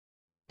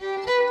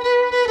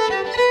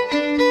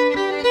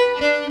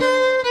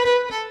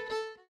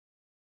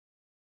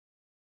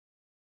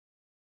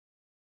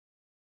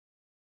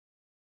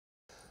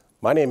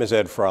My name is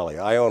Ed Frawley.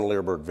 I own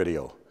Leerburg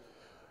Video.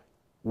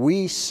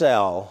 We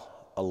sell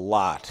a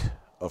lot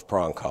of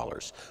prong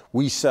collars.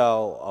 We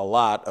sell a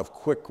lot of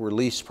quick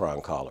release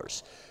prong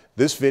collars.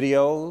 This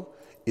video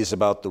is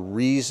about the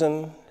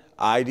reason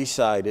I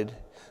decided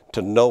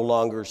to no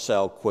longer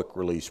sell quick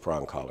release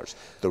prong collars.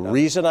 The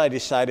reason I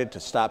decided to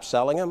stop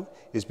selling them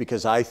is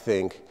because I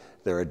think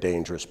they're a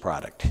dangerous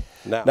product.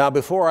 Now,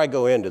 before I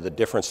go into the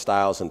different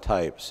styles and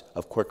types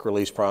of quick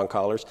release prong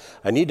collars,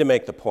 I need to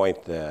make the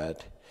point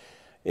that,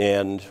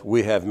 and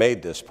we have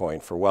made this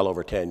point for well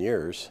over 10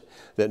 years,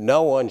 that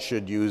no one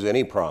should use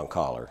any prong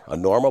collar, a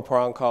normal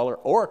prong collar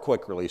or a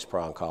quick release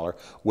prong collar,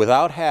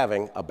 without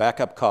having a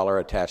backup collar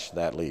attached to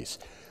that lease.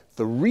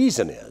 The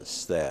reason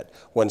is that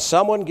when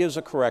someone gives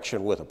a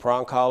correction with a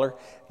prong collar,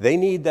 they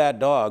need that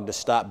dog to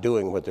stop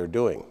doing what they're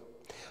doing.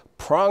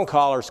 Prong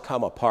collars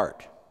come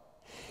apart.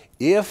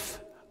 If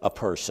a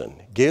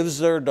person gives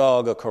their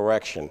dog a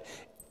correction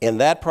and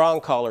that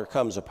prong collar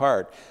comes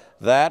apart,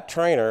 that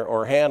trainer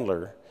or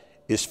handler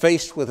is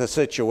faced with a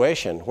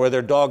situation where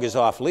their dog is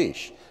off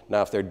leash.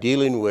 Now, if they're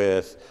dealing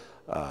with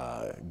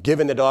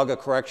giving the dog a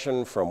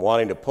correction from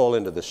wanting to pull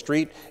into the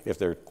street, if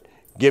they're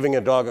giving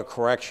a dog a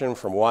correction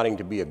from wanting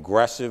to be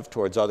aggressive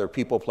towards other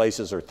people,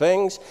 places, or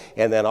things,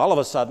 and then all of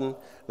a sudden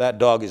that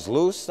dog is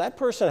loose, that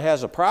person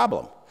has a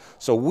problem.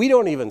 So we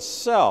don't even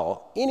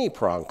sell any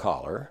prong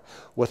collar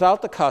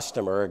without the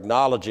customer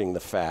acknowledging the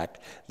fact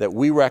that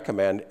we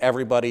recommend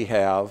everybody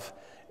have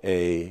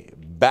a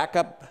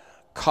backup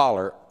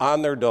collar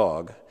on their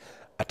dog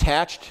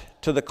attached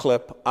to the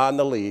clip on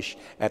the leash.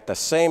 At the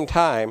same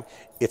time,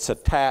 it's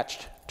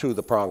attached to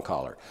the prong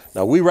collar.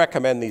 Now, we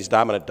recommend these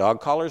dominant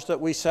dog collars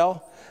that we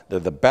sell. They're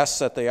the best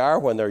that they are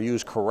when they're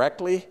used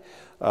correctly.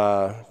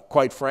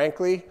 Quite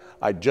frankly,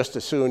 I'd just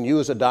as soon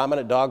use a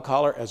dominant dog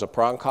collar as a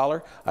prong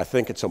collar. I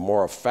think it's a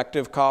more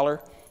effective collar,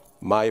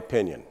 my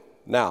opinion.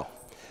 Now,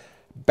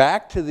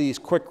 back to these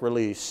quick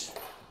release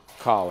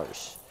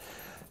collars.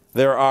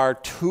 There are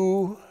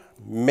two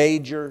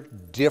major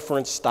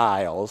different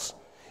styles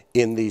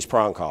in these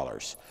prong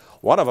collars.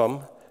 One of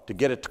them, to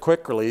get it to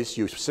quick release,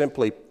 you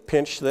simply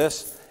pinch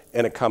this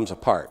and it comes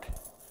apart.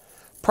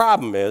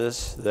 Problem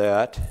is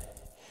that,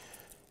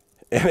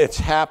 and it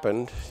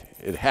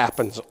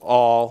happens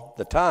all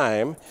the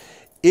time,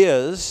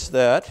 is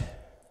that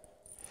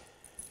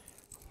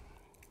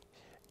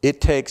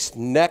it takes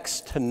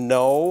next to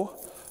no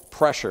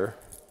pressure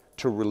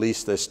to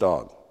release this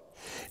dog.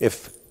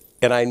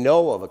 And I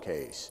know of a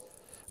case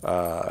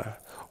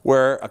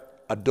where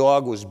a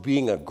dog was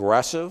being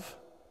aggressive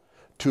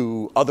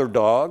to other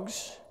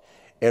dogs,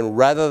 and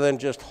rather than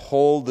just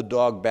hold the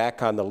dog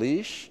back on the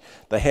leash,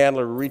 the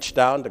handler reached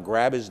down to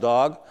grab his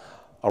dog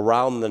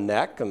around the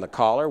neck and the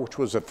collar, which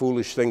was a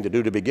foolish thing to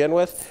do to begin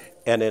with,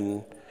 and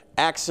then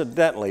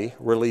accidentally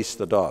released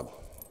the dog.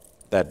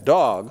 That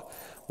dog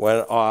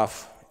went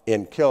off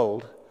and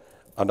killed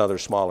another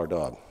smaller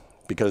dog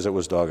because it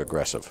was dog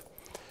aggressive.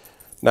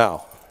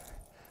 Now,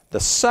 the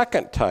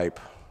second type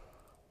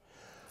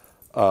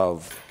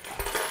of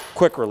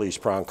quick release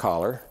prong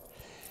collar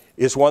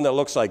is one that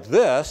looks like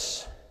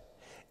this,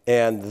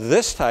 and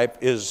this type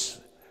is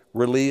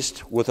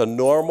released with a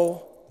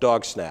normal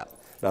dog snap.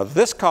 Now,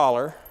 this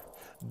collar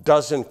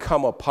doesn't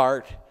come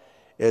apart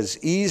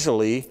as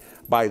easily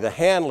by the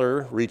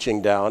handler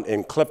reaching down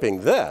and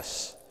clipping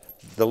this,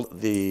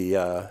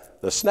 the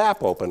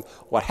snap open.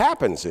 What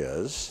happens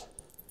is,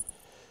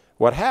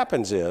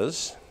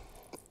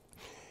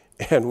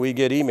 and we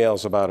get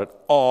emails about it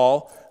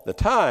all the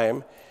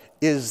time,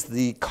 is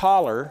the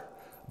collar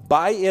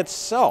by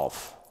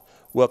itself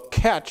will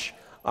catch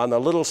on the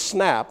little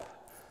snap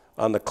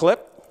on the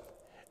clip,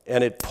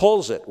 and it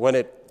pulls it. When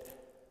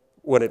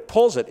it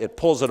pulls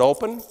it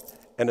open,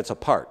 and it's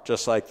apart,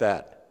 just like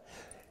that.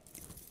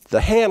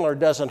 The handler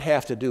doesn't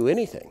have to do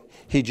anything.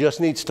 He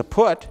just needs to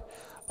put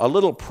a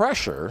little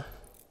pressure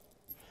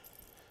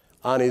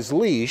on his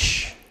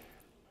leash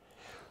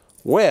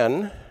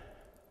when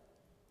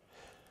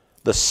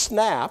this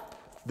snap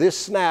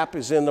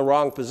is in the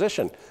wrong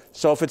position.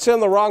 So if it's in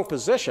the wrong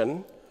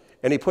position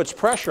and he puts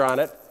pressure on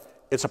it,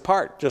 it's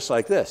apart, just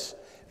like this.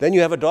 Then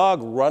you have a dog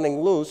running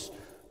loose,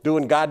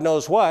 doing God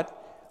knows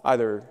what,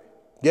 either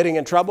getting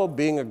in trouble,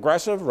 being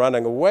aggressive,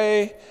 running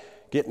away,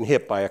 getting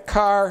hit by a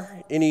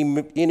car,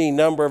 any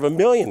number of a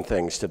million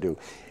things to do.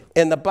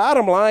 And the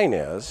bottom line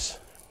is,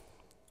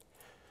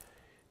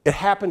 it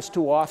happens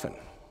too often.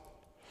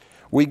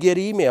 We get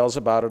emails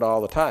about it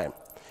all the time.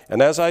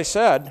 And as I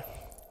said,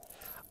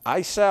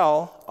 I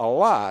sell a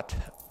lot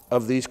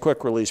of these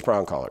quick release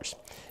prong collars.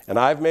 And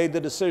I've made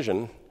the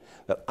decision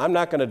that I'm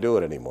not going to do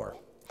it anymore.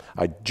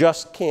 I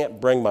just can't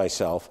bring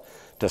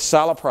myself to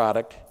sell a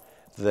product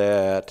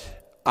that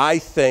I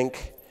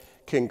think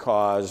can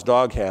cause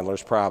dog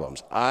handlers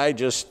problems. I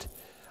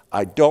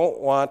don't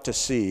want to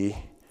see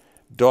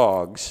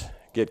dogs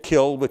get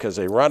killed because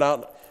they run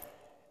out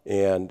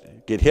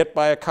and get hit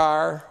by a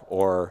car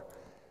or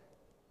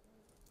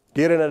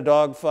get in a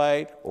dog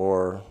fight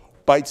or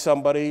bite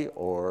somebody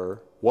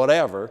or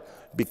whatever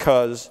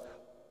because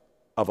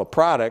of a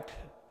product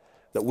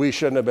that we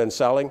shouldn't have been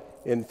selling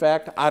In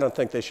fact, I don't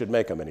think they should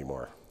make them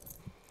anymore.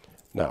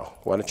 Now,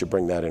 why don't you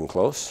bring that in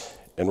close,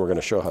 and we're going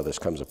to show how this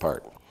comes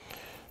apart.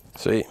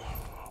 See?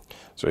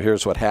 So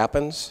here's what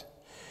happens.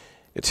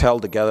 It's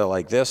held together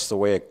like this. The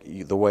way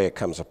it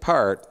comes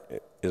apart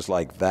is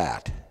like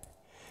that.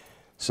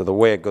 So the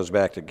way it goes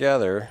back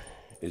together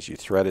is you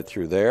thread it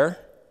through there,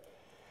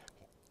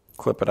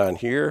 clip it on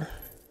here.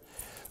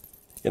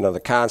 You know, the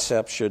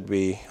concept should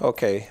be,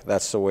 okay,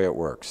 that's the way it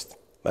works.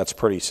 That's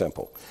pretty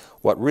simple.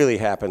 What really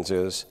happens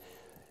is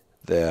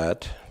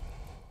that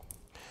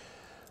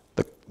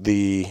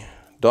the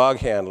dog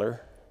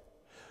handler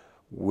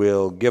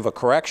will give a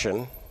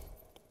correction,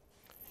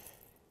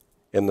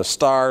 and the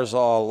stars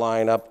all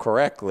line up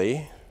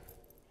correctly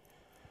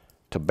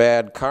to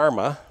bad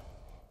karma,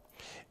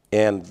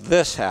 and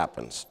this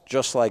happens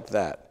just like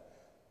that.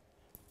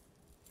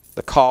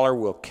 The collar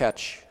will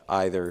catch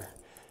either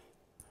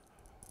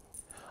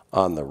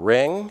on the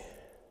ring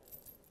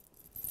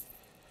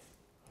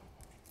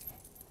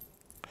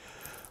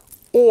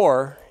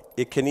or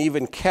it can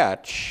even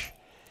catch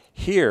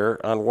here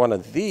on one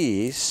of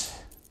these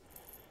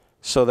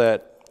so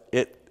that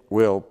it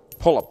will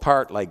pull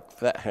apart like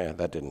that.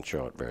 That didn't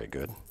show it very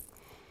good.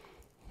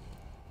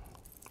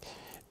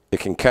 It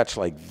can catch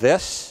like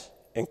this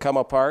and come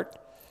apart.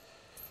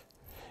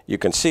 You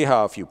can see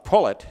how if you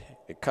pull it,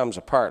 it comes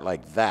apart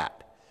like that.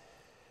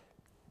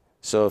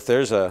 So if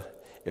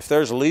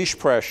there's leash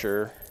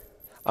pressure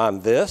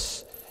on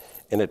this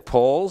and it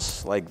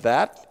pulls like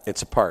that,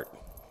 it's apart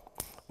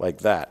like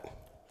that,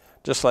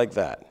 just like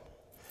that.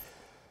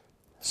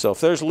 So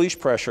if there's leash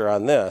pressure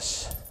on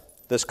this,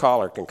 this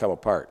collar can come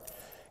apart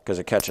because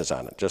it catches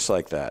on it, just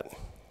like that.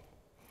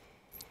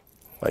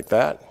 Like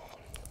that.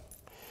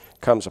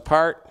 Comes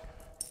apart,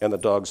 and the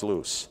dog's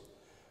loose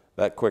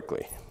that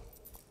quickly.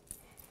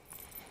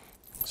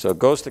 So it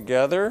goes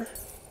together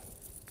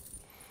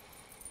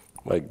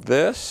like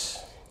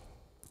this.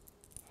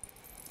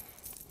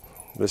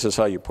 This is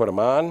how you put them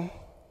on.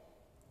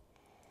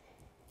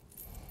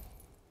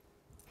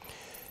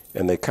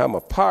 And they come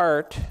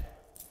apart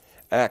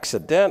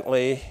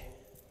accidentally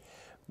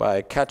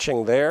by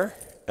catching there,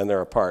 and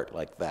they're apart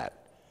like that.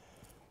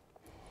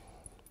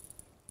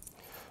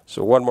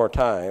 So one more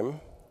time.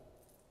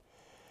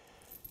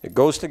 It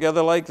goes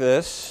together like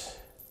this.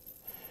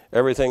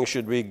 Everything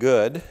should be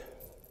good.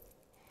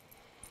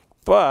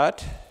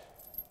 But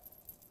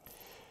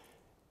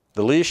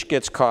the leash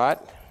gets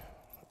caught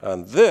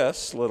on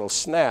this little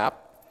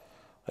snap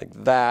like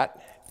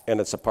that, and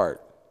it's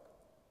apart.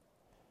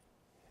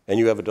 And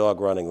you have a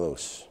dog running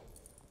loose.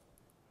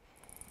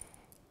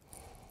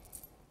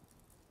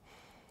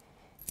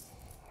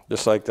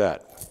 Just like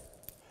that.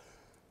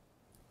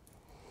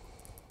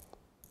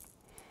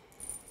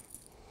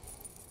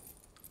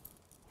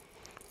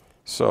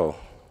 So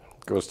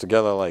it goes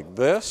together like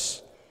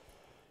this.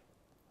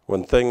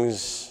 When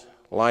things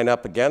line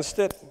up against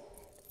it,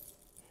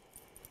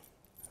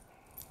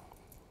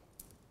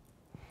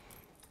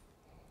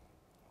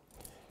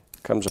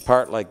 it comes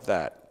apart like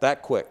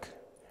that quick,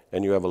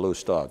 and you have a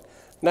loose dog.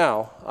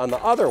 Now, on the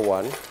other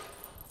one,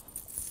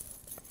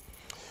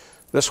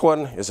 this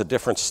one is a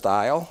different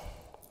style.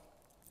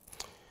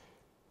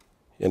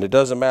 And it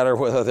doesn't matter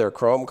whether they're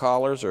chrome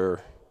collars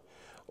or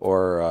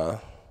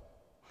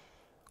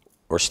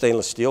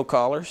stainless steel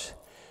collars.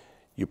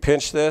 You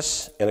pinch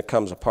this and it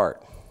comes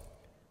apart.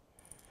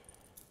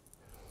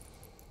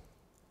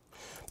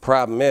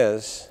 Problem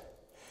is,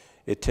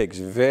 it takes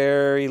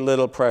very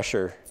little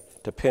pressure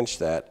to pinch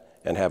that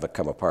and have it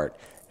come apart,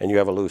 and you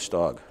have a loose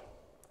dog.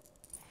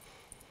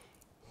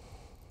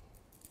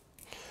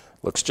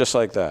 Looks just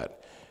like that.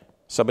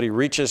 Somebody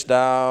reaches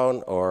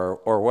down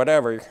or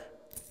whatever,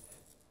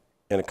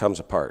 and it comes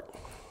apart.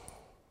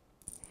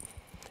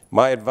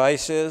 My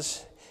advice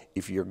is,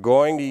 if you're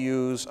going to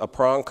use a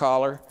prong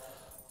collar,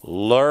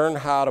 learn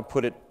how to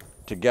put it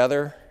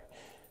together.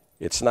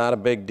 It's not a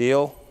big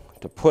deal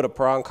to put a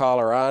prong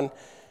collar on.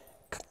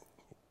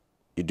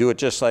 You do it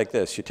just like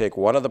this. You take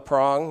one of the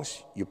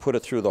prongs, you put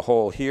it through the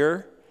hole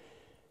here.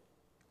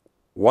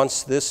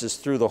 Once this is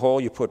through the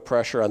hole, you put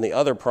pressure on the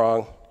other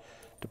prong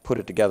to put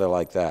it together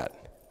like that.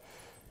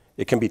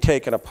 It can be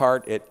taken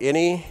apart at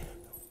any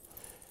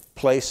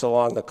place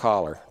along the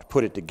collar. To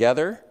put it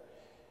together,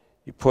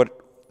 you put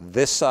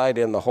this side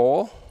in the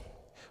hole,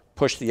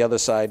 push the other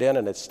side in,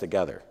 and it's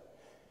together.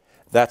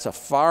 That's a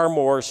far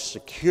more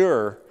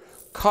secure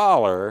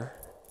collar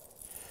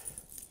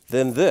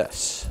than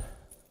this.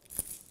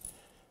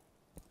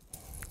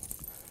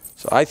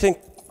 So I think,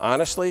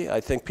 honestly,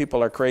 I think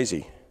people are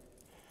crazy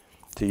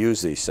to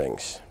use these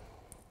things.